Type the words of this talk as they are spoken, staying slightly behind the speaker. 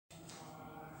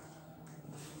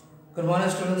Good morning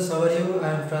students, how are you?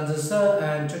 I am Francis sir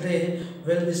and today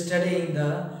we'll be studying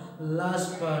the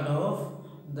last part of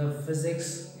the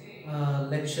physics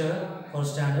lecture for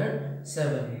standard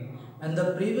 7. And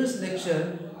the previous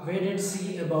lecture we did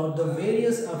see about the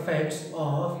various effects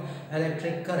of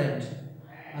electric current.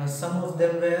 Some of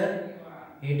them were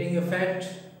heating effect,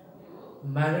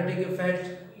 magnetic effect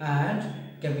and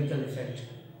chemical effect.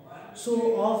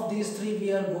 So of these three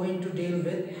we are going to deal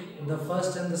with the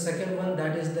first and the second one,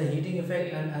 that is the heating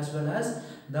effect and as well as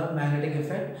the magnetic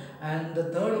effect, and the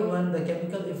third one, the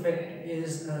chemical effect,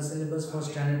 is syllabus for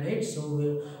standard 8, so we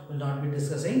will not be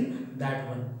discussing that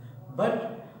one.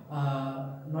 But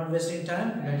not wasting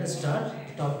time, let us start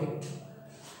the topic,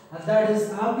 and that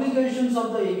is applications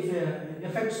of the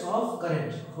effects of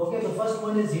current. Okay, the first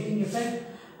one is heating effect.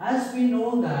 As we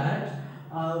know that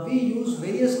we use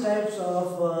various types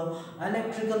of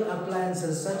electrical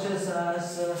appliances such as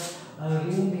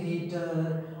room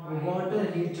heater, water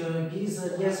heater,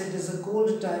 geyser. Yes, it is a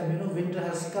cold time, winter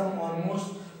has come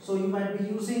almost, so you might be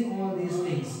using all these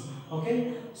things.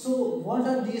 Okay, so what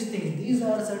are these things? These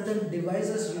are certain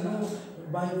devices,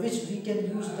 by which we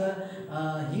can use the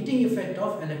heating effect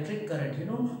of electric current.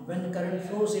 When current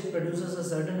flows, it produces a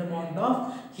certain amount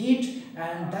of heat,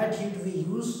 and that heat we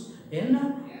use in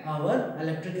our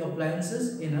electric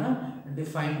appliances in a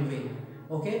defined way.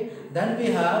 Okay, then we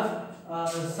have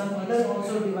some other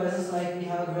also devices, like we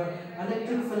have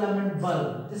electric filament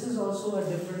bulb. This is also a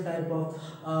different type of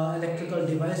electrical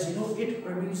device. It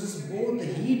produces both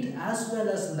heat as well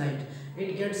as light.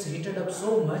 It gets heated up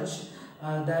so much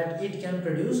that it can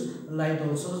produce light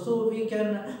also. So we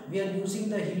are using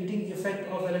the heating effect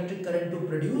of electric current to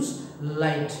produce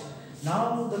light.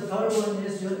 Now the third one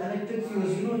is your electric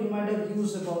fuse. You might have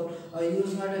used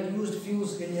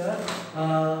fuse in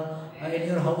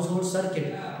your household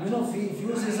circuit.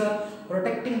 Fuse is a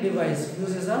protecting device.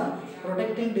 Fuse is a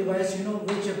protecting device,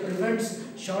 which prevents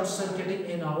short circuiting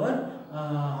in our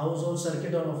household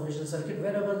circuit or official circuit.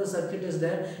 Wherever the circuit is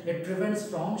there, it prevents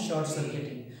from short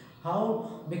circuiting.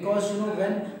 How? Because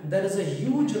when there is a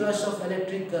huge rush of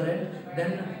electric current,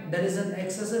 then there is an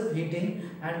excessive heating,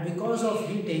 and because of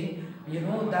heating,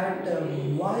 that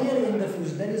wire in the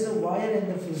fuse, there is a wire in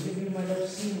the fuse. If you might have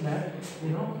seen that,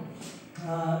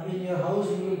 in your house,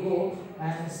 you will go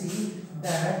and see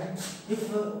that if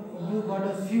you got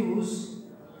a fuse,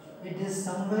 it is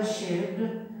somewhere shaped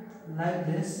like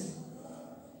this.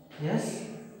 Yes,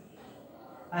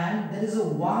 and there is a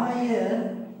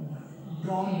wire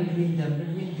drawn between them.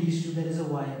 Between these two, there is a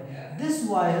wire. This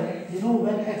wire,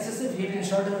 when excessive heating,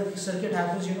 short circuit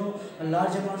happens, a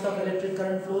large amount of electric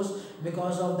current flows.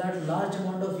 Because of that, large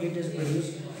amount of heat is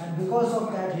produced, and because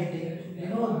of that heating,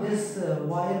 this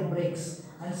wire breaks.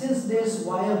 And since this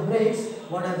wire breaks,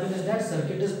 what happens is that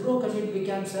circuit is broken. It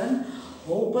becomes an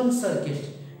open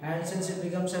circuit, and since it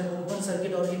becomes an open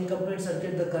circuit or incomplete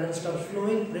circuit, the current stops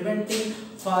flowing, preventing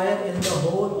fire in the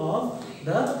whole of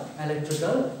the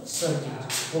electrical circuit.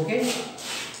 Okay,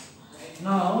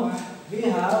 now we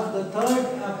have the third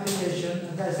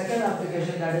application, the second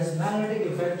application, that is magnetic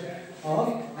effect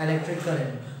of electric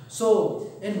current. So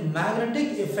in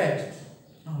magnetic effect,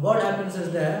 what happens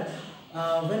is that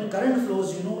when current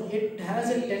flows, it has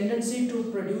a tendency to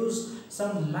produce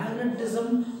some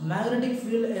magnetic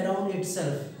field around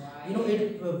itself.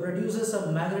 It produces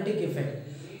a magnetic effect.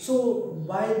 So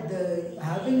by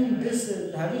having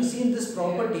seen this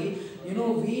property, we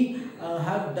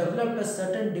have developed a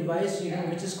certain device,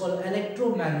 which is called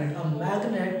electromagnet, a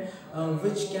magnet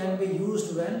which can be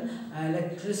used when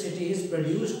electricity is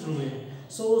produced through it.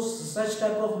 So such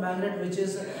type of magnet which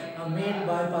is made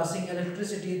by passing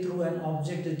electricity through an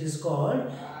object, it is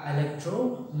called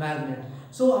electromagnet.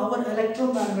 So our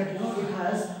electromagnet, it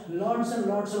has lots and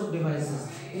lots of devices.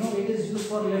 It is used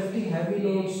for lifting heavy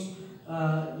loads.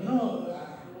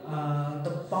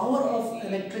 The power of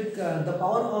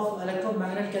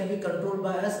electromagnet can be controlled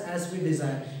by us as we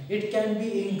desire. It can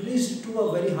be increased to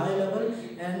a very high level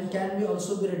and can be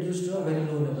also be reduced to a very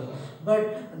low level.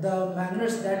 But the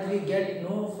magnets that we get,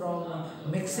 from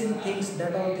mixing things,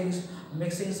 that all things,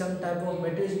 mixing some type of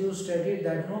metals, you studied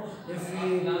that, if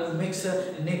we mix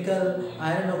nickel,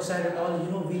 iron oxide and all,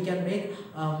 we can make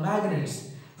magnets.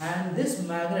 And these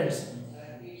magnets,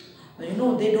 they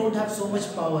don't have so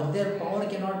much power. Their power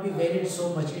cannot be varied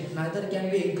so much. It neither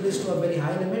can be increased to a very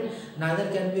high limit,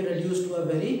 neither can be reduced to a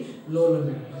very low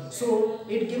limit. So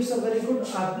it gives a very good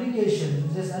application,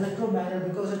 this electromagnet,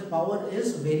 because its power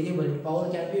is variable. Its power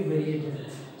can be variated.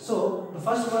 So the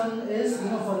first one is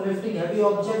for lifting heavy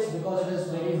objects because it is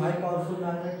very high powerful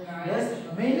magnet. Yes,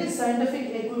 mainly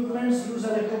scientific equipments use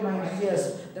electromagnets.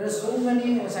 Yes, there are so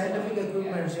many scientific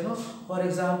equipments. For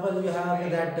example, you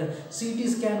have that CT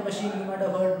scan machine. You might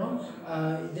have heard, no?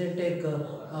 They take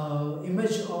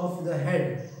image of the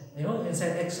head,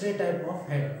 inside X-ray type of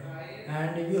head,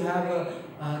 and you have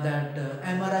that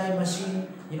MRI machine.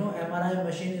 MRI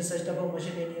machine is such type of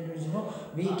machine in which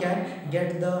we can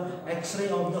get the X-ray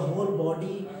of the whole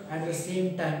body at the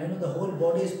same time. The whole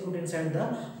body is put inside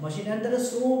the machine, and there are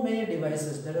so many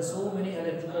devices. There are so many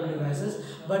electrical devices,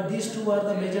 but these two are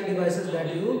the major devices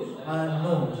that you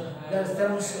know. There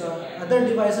are other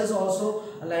devices also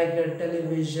like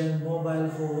television, mobile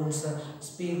phones,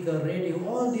 speaker, radio.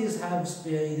 All these have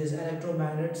these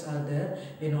electromagnets are there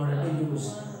in order to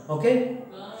use. Okay.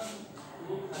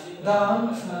 Then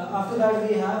after that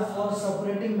we have for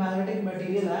separating magnetic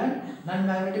material and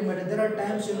non-magnetic material. There are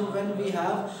times when we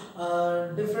have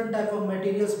different type of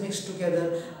materials mixed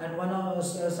together, and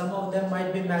some of them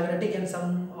might be magnetic and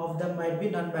some of them might be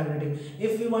non-magnetic.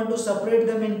 If we want to separate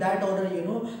them in that order,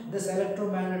 this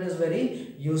electromagnet is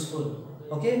very useful.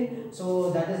 Okay, so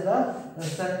that is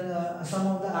the some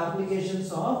of the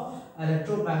applications of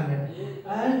electromagnet.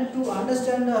 And to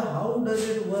understand how does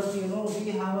it work,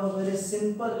 we have a very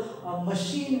simple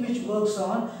machine which works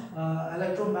on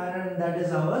electromagnet, and that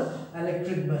is our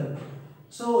electric bulb.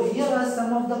 So here are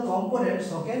some of the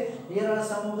components. Okay, here are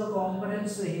some of the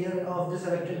components here of this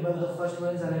electric bulb. The first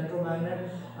one is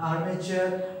electromagnet,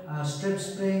 armature, strip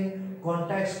spring,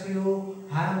 contact screw,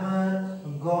 hammer,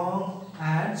 gong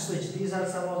and switch. These are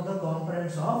some of the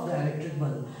components of the electric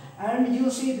bulb. And you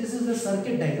see, this is the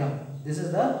circuit diagram. This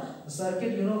is the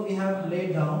circuit we have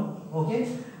laid down. Okay,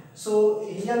 so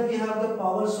here we have the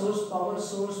power source.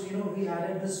 We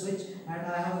added the switch, and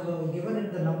I have given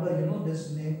it the number,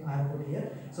 this name I have put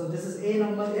here. So this is A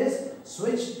number is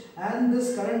switch, and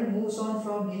this current moves on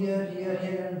from here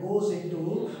and goes into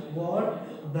what?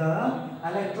 The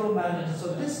electromagnet.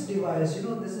 So this device,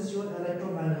 this is your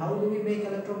electromagnet. How do we make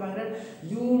electromagnet?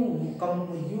 You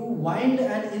wind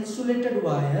an insulated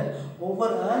wire over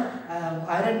a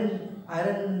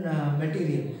iron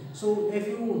material. So if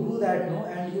you do that,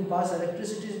 and you pass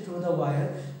electricity through the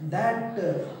wire, that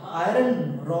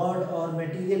iron rod or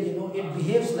material, it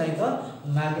behaves like a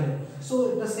magnet.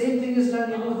 So the same thing is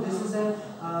done. This is an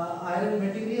iron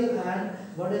material, and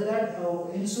what is that?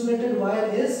 Insulated wire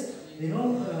is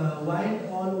wind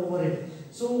all over it.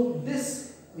 So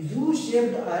this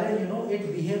U-shaped iron,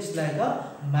 it behaves like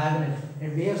a magnet.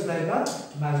 It behaves like a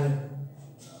magnet.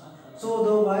 So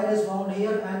the wire is wound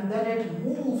here, and then it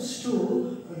moves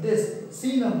to this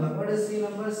C number. What is C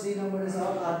number? C number is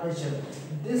our armature.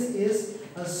 This is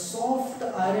a soft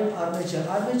iron armature.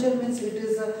 Armature means it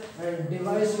is a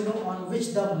device on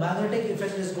which the magnetic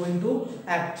effect is going to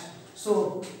act.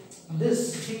 So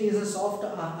this thing is a soft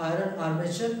iron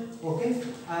armature. Okay,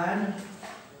 and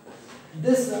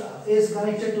this is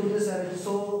connected to this iron.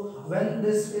 So when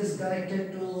this is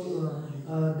connected to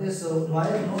this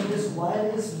wire, this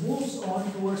wire moves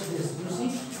on towards this. You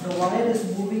see, the wire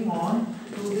is moving on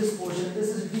to this portion. This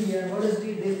is D, and what is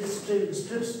D? This is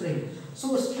strip spring.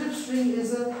 So strip spring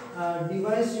is a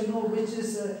device which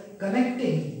is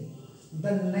connecting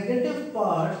the negative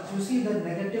part. You see, the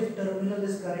negative terminal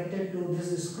is connected to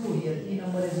this screw here. E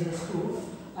number is here screw,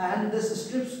 and this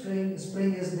strip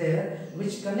spring is there,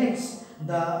 which connects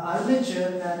the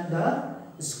armature and the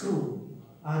screw.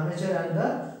 Armature and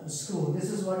the screw.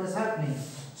 This is what is happening.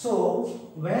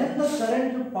 So when the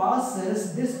current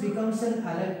passes, this becomes an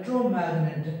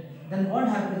electromagnet. Then what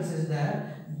happens is that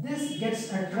this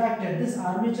gets attracted. This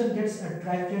armature gets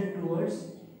attracted towards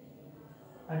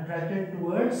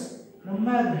the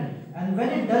magnet. And when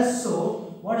it does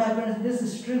so, what happens?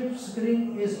 This strip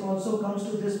spring is also comes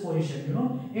to this position.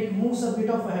 It moves a bit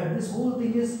of ahead. This whole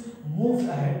thing is moved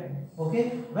ahead.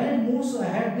 Okay. When it moves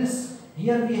ahead, this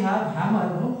here we have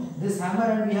hammer. This hammer,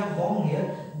 and we have gong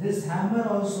here. This hammer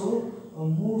also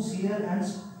moves here and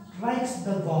strikes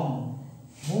the gong.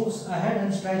 Moves ahead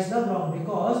and strikes the gong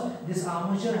because this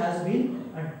armature has been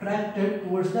attracted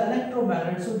towards the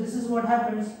electromagnet. So this is what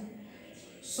happens.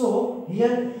 So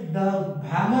here the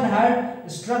hammer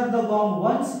had struck the gong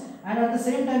once, and at the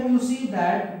same time you see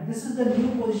that this is the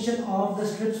new position of the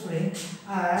strip spring,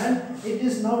 and it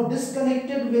is now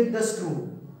disconnected with the screw,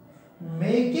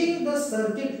 making the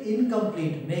circuit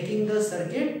incomplete.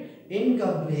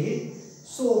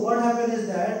 So what happened is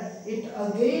that it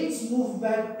again moves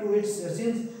back to its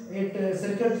since it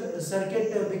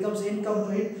circuit becomes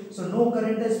incomplete. So no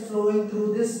current is flowing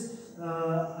through this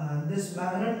this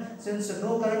magnet. Since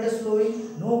no current is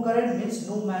flowing, no current means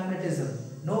no magnetism.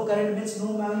 No current means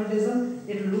no magnetism.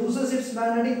 It loses its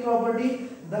magnetic property.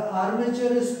 The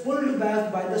armature is pulled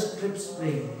back by the strip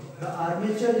spring. The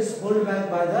armature is pulled back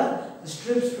by the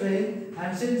strip spring,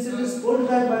 and since it is pulled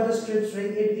back by the strip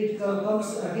spring, it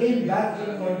comes again back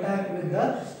in contact with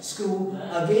the screw.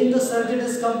 Again the circuit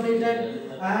is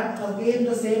completed, and again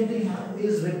the same thing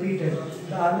is repeated.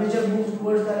 The armature moves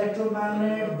towards the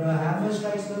electromagnet, the hammer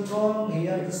strikes the gong,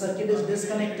 here the circuit is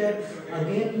disconnected,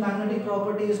 again magnetic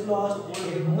property is lost,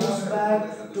 it moves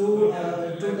back to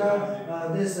the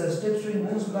this strip string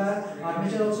moves back,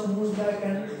 armature also moves back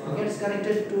and gets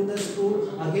connected to the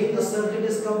screw. Again the circuit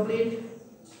is complete.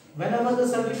 Whenever the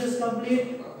circuit is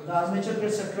complete, the armature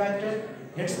gets attracted,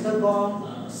 hits the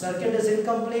gong, circuit is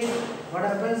incomplete. What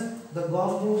happens? The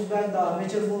gong moves back, the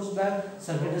armature moves back,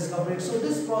 circuit is complete. So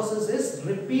this process is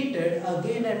repeated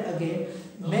again and again,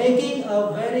 making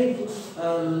a very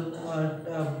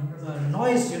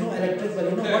noise,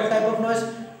 electrical. What type of noise?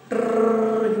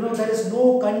 Trrr, there is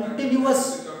no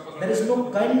continuous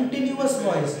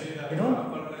voice.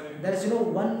 There is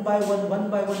one by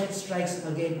one it strikes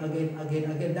again.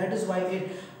 That is why it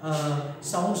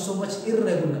sounds so much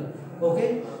irregular.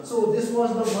 Okay, so this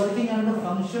was the working and the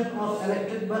function of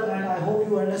electric bulb, and I hope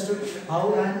you understood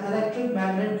how an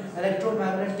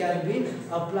electromagnet can be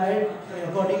applied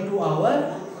according to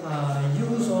our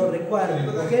use or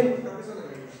requirement. Okay,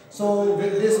 so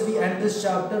with this we end this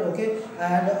chapter. Okay,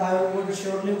 and I would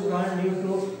surely want you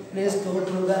to please go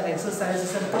through the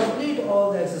exercises and complete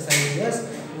all the exercises. Yes,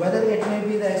 whether it may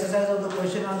be the exercise of the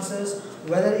question answers,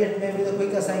 whether it may be the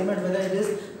quick assignment, whether it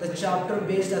is the chapter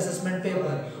based assessment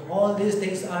paper, all these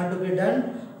things are to be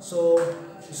done. So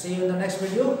see you in the next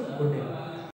video. Good day.